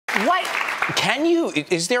What can you?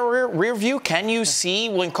 Is there a rear view? Can you see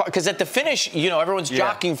when? Because at the finish, you know, everyone's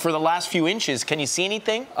jockeying for the last few inches. Can you see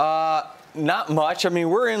anything? Not much. I mean,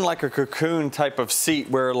 we're in like a cocoon type of seat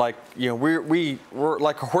where, like, you know, we're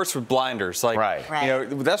like a horse with blinders. Like, right. You know,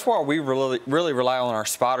 that's why we really rely on our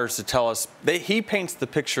spotters to tell us. He paints the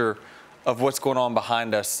picture of what's going on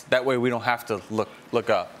behind us. That way we don't have to look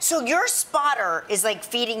up. So your spotter is like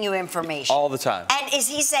feeding you information all the time. And is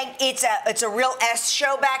he saying it's a real S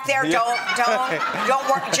show back there? Don't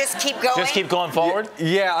work. Just keep going. Just keep going forward.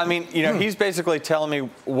 Yeah, I mean, you know, he's basically telling me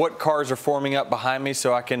what cars are forming up behind me,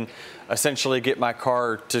 so I can essentially get my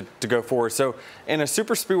car to go forward. So in a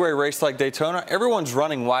super speedway race like Daytona, everyone's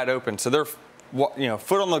running wide open, so they're, you know,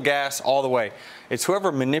 foot on the gas all the way. It's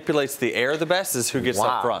whoever manipulates the air the best is who gets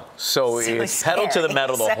up front. So it's pedal to the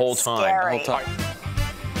metal the whole time. Scary. The whole time.